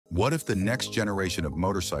What if the next generation of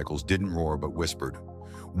motorcycles didn't roar but whispered?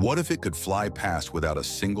 What if it could fly past without a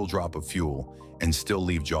single drop of fuel and still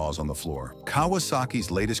leave jaws on the floor?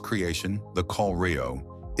 Kawasaki's latest creation, the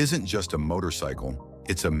COLREO, isn't just a motorcycle,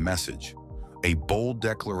 it's a message. A bold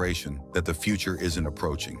declaration that the future isn't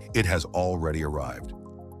approaching, it has already arrived.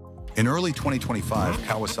 In early 2025,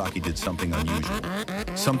 Kawasaki did something unusual,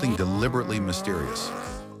 something deliberately mysterious.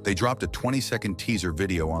 They dropped a 20-second teaser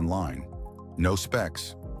video online. No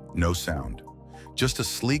specs, no sound. Just a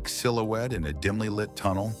sleek silhouette in a dimly lit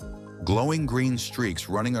tunnel, glowing green streaks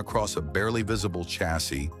running across a barely visible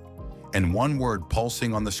chassis, and one word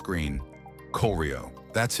pulsing on the screen, COLREO.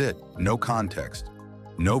 That's it, no context,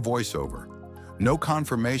 no voiceover, no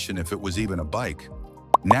confirmation if it was even a bike.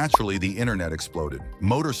 Naturally, the internet exploded.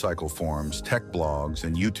 Motorcycle forums, tech blogs,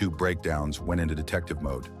 and YouTube breakdowns went into detective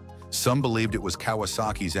mode. Some believed it was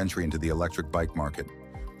Kawasaki's entry into the electric bike market.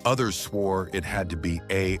 Others swore it had to be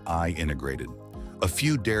AI integrated. A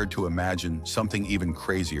few dared to imagine something even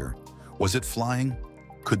crazier. Was it flying?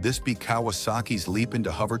 Could this be Kawasaki's leap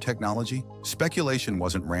into hover technology? Speculation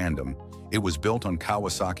wasn't random. It was built on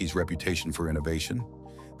Kawasaki's reputation for innovation.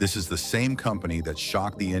 This is the same company that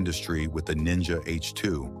shocked the industry with the Ninja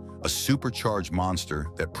H2, a supercharged monster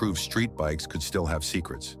that proved street bikes could still have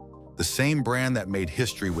secrets. The same brand that made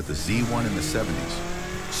history with the Z1 in the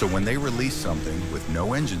 70s. So when they release something with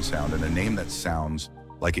no engine sound and a name that sounds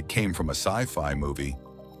like it came from a sci-fi movie,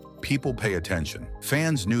 people pay attention.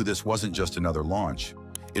 Fans knew this wasn't just another launch.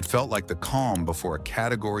 It felt like the calm before a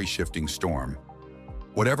category-shifting storm.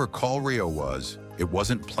 Whatever COLREO was, it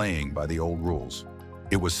wasn't playing by the old rules.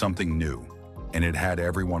 It was something new, and it had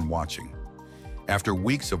everyone watching. After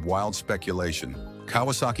weeks of wild speculation,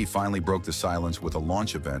 Kawasaki finally broke the silence with a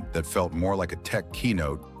launch event that felt more like a tech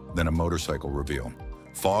keynote than a motorcycle reveal.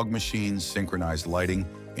 Fog machines, synchronized lighting,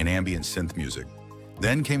 and ambient synth music.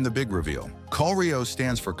 Then came the big reveal. COLREO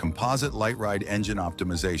stands for Composite Light Ride Engine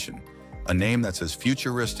Optimization, a name that's as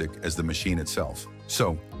futuristic as the machine itself.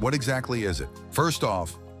 So, what exactly is it? First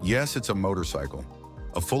off, yes, it's a motorcycle,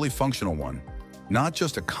 a fully functional one. Not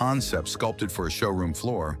just a concept sculpted for a showroom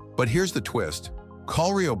floor, but here's the twist.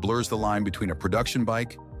 COLREO blurs the line between a production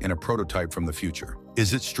bike and a prototype from the future.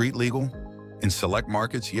 Is it street legal? In select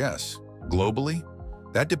markets, yes. Globally?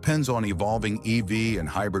 That depends on evolving EV and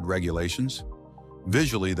hybrid regulations.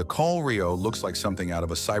 Visually, the COLREO looks like something out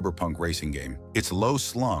of a cyberpunk racing game. It's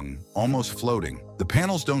low-slung, almost floating. The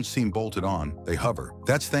panels don't seem bolted on, they hover.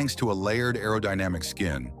 That's thanks to a layered aerodynamic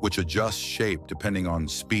skin, which adjusts shape depending on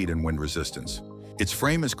speed and wind resistance. Its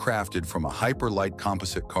frame is crafted from a hyper-light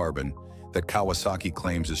composite carbon that Kawasaki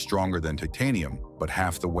claims is stronger than titanium, but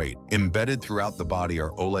half the weight. Embedded throughout the body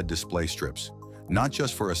are OLED display strips, not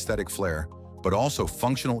just for aesthetic flair, but also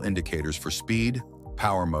functional indicators for speed,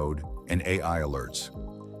 power mode, and AI alerts.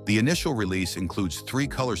 The initial release includes 3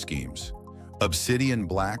 color schemes: obsidian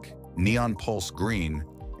black, neon pulse green,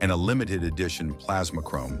 and a limited edition plasma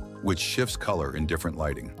chrome, which shifts color in different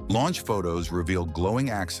lighting. Launch photos reveal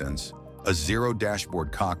glowing accents, a zero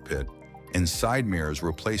dashboard cockpit, and side mirrors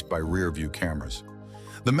replaced by rear-view cameras.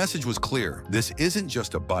 The message was clear. This isn't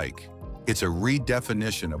just a bike. It's a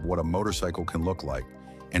redefinition of what a motorcycle can look like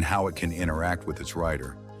and how it can interact with its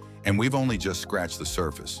rider. And we've only just scratched the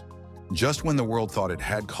surface. Just when the world thought it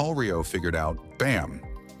had COLREO figured out, bam!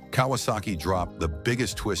 Kawasaki dropped the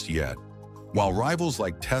biggest twist yet. While rivals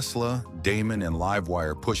like Tesla, Damon, and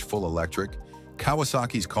Livewire push full electric,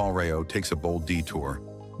 Kawasaki's COLREO takes a bold detour,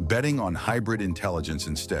 betting on hybrid intelligence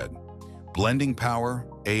instead. Blending power,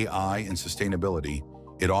 AI, and sustainability,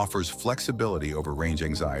 it offers flexibility over range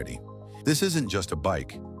anxiety. This isn't just a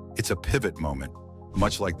bike, it's a pivot moment,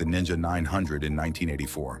 much like the Ninja 900 in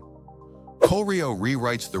 1984. COLREO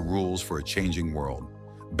rewrites the rules for a changing world,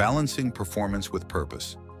 balancing performance with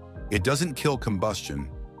purpose. It doesn't kill combustion,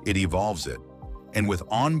 it evolves it. And with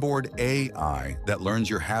onboard AI that learns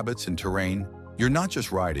your habits and terrain, you're not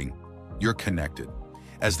just riding, you're connected.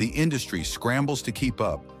 As the industry scrambles to keep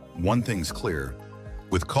up, one thing's clear.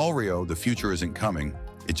 With COLREO, the future isn't coming,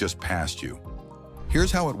 it just passed you.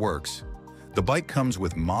 Here's how it works. The bike comes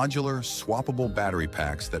with modular, swappable battery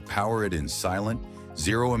packs that power it in silent,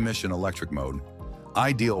 zero-emission electric mode,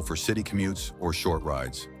 ideal for city commutes or short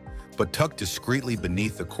rides. But tucked discreetly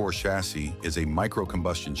beneath the core chassis is a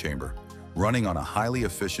micro-combustion chamber, running on a highly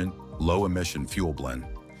efficient, low-emission fuel blend.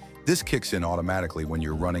 This kicks in automatically when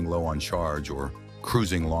you're running low on charge or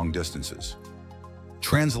cruising long distances.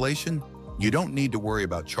 Translation: you don't need to worry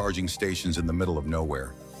about charging stations in the middle of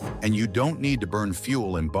nowhere, and you don't need to burn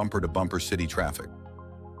fuel in bumper-to-bumper city traffic.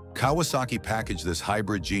 Kawasaki packaged this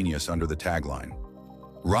hybrid genius under the tagline,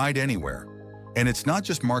 "Ride anywhere." And it's not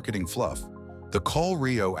just marketing fluff. The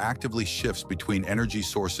COLREO actively shifts between energy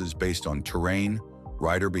sources based on terrain,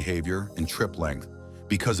 rider behavior, and trip length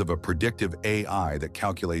because of a predictive AI that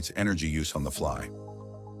calculates energy use on the fly.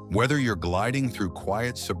 Whether you're gliding through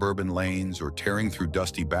quiet suburban lanes or tearing through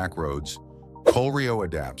dusty back roads, COLREO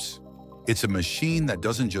adapts. It's a machine that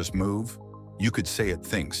doesn't just move, you could say it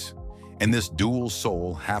thinks. And this dual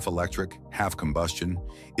soul, half electric, half combustion,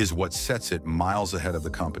 is what sets it miles ahead of the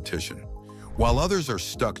competition. While others are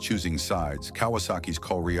stuck choosing sides, Kawasaki's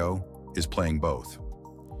COLREO is playing both.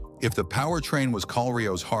 If the powertrain was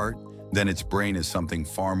COLREO's heart, then its brain is something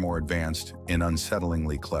far more advanced and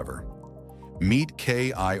unsettlingly clever. Meet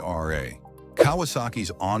KIRA,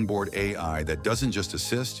 Kawasaki's onboard AI that doesn't just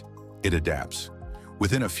assist, it adapts.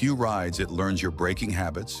 Within a few rides, it learns your braking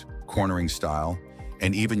habits, cornering style,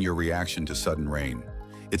 and even your reaction to sudden rain.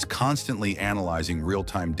 It's constantly analyzing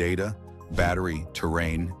real-time data, battery,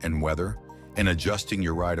 terrain, and weather, and adjusting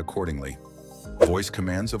your ride accordingly. Voice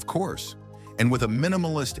commands, of course. And with a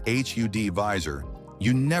minimalist HUD visor,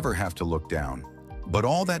 you never have to look down. But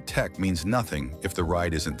all that tech means nothing if the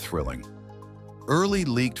ride isn't thrilling. Early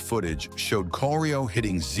leaked footage showed COLREO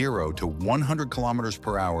hitting 0 to 100 kilometers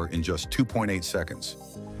per hour in just 2.8 seconds,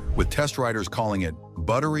 with test riders calling it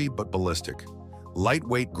buttery but ballistic.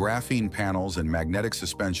 Lightweight graphene panels and magnetic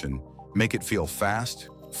suspension make it feel fast,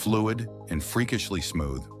 fluid, and freakishly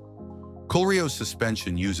smooth. COLREO's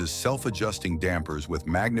suspension uses self-adjusting dampers with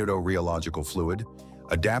magneto-rheological fluid,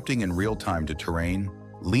 adapting in real time to terrain,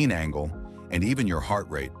 lean angle, and even your heart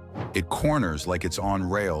rate. It corners like it's on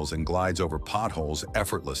rails and glides over potholes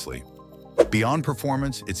effortlessly. Beyond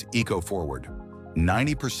performance, it's eco-forward.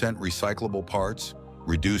 90% recyclable parts,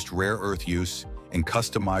 reduced rare earth use, and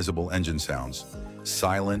customizable engine sounds,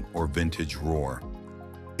 silent or vintage roar.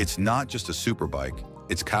 It's not just a superbike,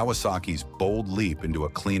 it's Kawasaki's bold leap into a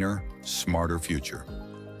cleaner, smarter future.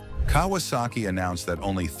 Kawasaki announced that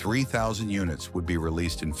only 3,000 units would be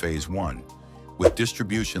released in Phase 1, with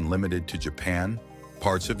distribution limited to Japan,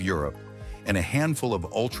 parts of Europe, and a handful of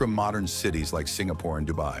ultra-modern cities like Singapore and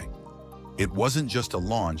Dubai. It wasn't just a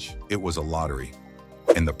launch, it was a lottery.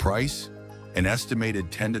 And the price? An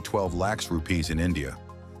estimated 10 to 12 lakhs rupees in India,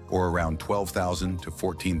 or around $12,000 to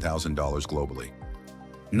 $14,000 globally.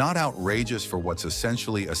 Not outrageous for what's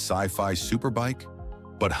essentially a sci-fi superbike,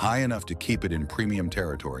 but high enough to keep it in premium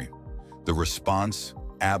territory. The response,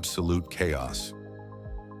 absolute chaos.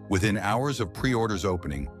 Within hours of pre-orders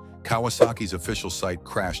opening, Kawasaki's official site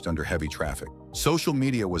crashed under heavy traffic. Social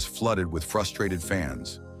media was flooded with frustrated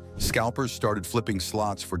fans. Scalpers started flipping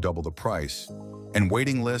slots for double the price, and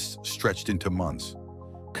waiting lists stretched into months.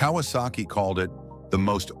 Kawasaki called it the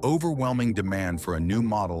most overwhelming demand for a new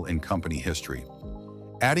model in company history.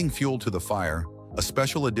 Adding fuel to the fire, a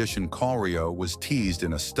special edition COLREO was teased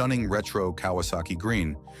in a stunning retro Kawasaki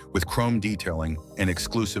green with chrome detailing and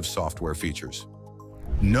exclusive software features.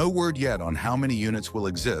 No word yet on how many units will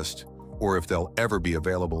exist or if they'll ever be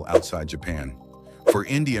available outside Japan. For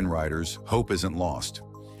Indian riders, hope isn't lost.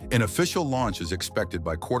 An official launch is expected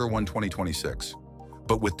by Q1 2026.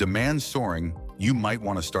 But with demand soaring, you might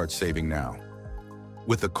want to start saving now.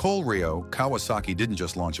 With the COLREO, Kawasaki didn't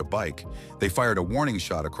just launch a bike, they fired a warning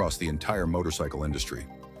shot across the entire motorcycle industry.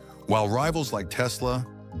 While rivals like Tesla,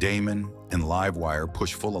 Damon, and Livewire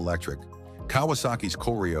push full electric, Kawasaki's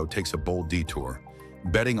COLREO takes a bold detour,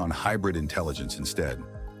 betting on hybrid intelligence instead.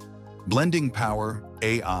 Blending power,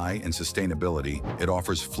 AI, and sustainability, it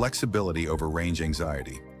offers flexibility over range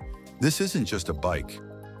anxiety. This isn't just a bike,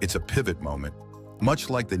 it's a pivot moment, much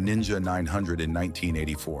like the Ninja 900 in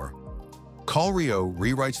 1984. COLREO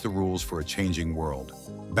rewrites the rules for a changing world,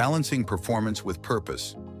 balancing performance with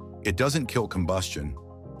purpose. It doesn't kill combustion,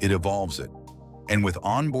 it evolves it. And with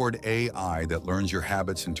onboard AI that learns your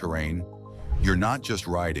habits and terrain, you're not just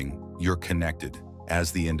riding, you're connected,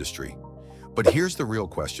 as the industry. But here's the real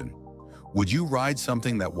question. Would you ride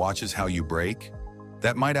something that watches how you brake?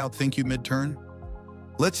 That might outthink you mid-turn?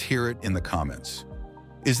 Let's hear it in the comments.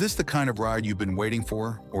 Is this the kind of ride you've been waiting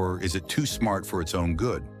for, or is it too smart for its own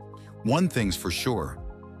good? One thing's for sure,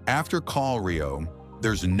 after COLREO,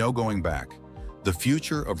 there's no going back. The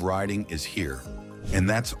future of riding is here, and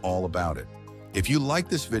that's all about it. If you like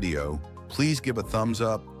this video, please give a thumbs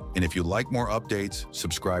up, and if you like more updates,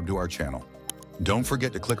 subscribe to our channel. Don't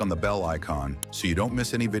forget to click on the bell icon so you don't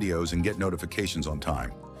miss any videos and get notifications on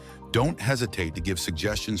time. Don't hesitate to give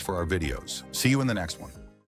suggestions for our videos. See you in the next one.